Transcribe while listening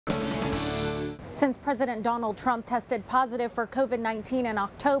Since President Donald Trump tested positive for COVID-19 in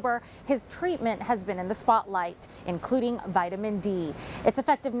October, his treatment has been in the spotlight, including vitamin D. Its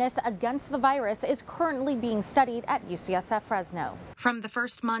effectiveness against the virus is currently being studied at UCSF Fresno. From the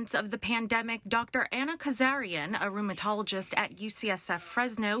first months of the pandemic, Dr. Anna Kazaryan, a rheumatologist at UCSF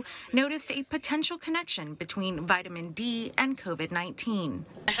Fresno, noticed a potential connection between vitamin D and COVID-19.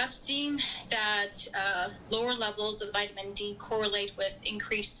 I have seen that lower levels of vitamin D correlate with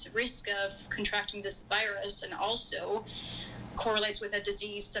increased risk of contracting this virus and also correlates with a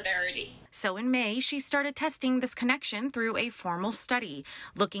disease severity. So in May, she started testing this connection through a formal study,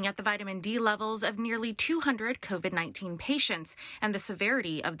 looking at the vitamin D levels of nearly 200 COVID-19 patients and the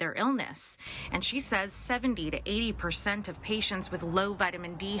severity of their illness. And she says 70 to 80% of patients with low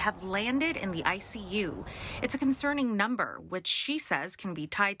vitamin D have landed in the ICU. It's a concerning number, which she says can be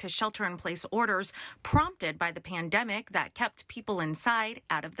tied to shelter-in-place orders prompted by the pandemic that kept people inside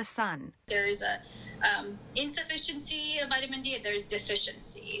out of the sun. There is a insufficiency of vitamin D, there's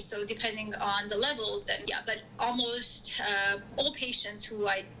deficiency. So depending on the levels, then but almost all patients who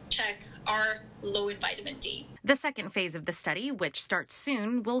I check are low in vitamin D. The second phase of the study, which starts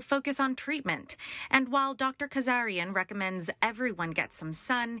soon, will focus on treatment. And while Dr. Kazaryan recommends everyone get some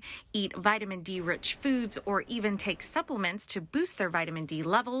sun, eat vitamin D-rich foods, or even take supplements to boost their vitamin D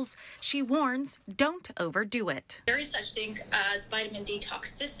levels, she warns don't overdo it. There is such thing as vitamin D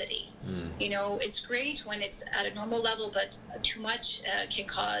toxicity. You know, it's great when it's at a normal level, but too much can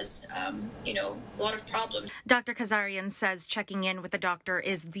cause, a lot of problems. Dr. Kazaryan says checking in with a doctor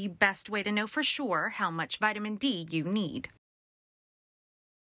is the best way to know for sure how much vitamin D you need.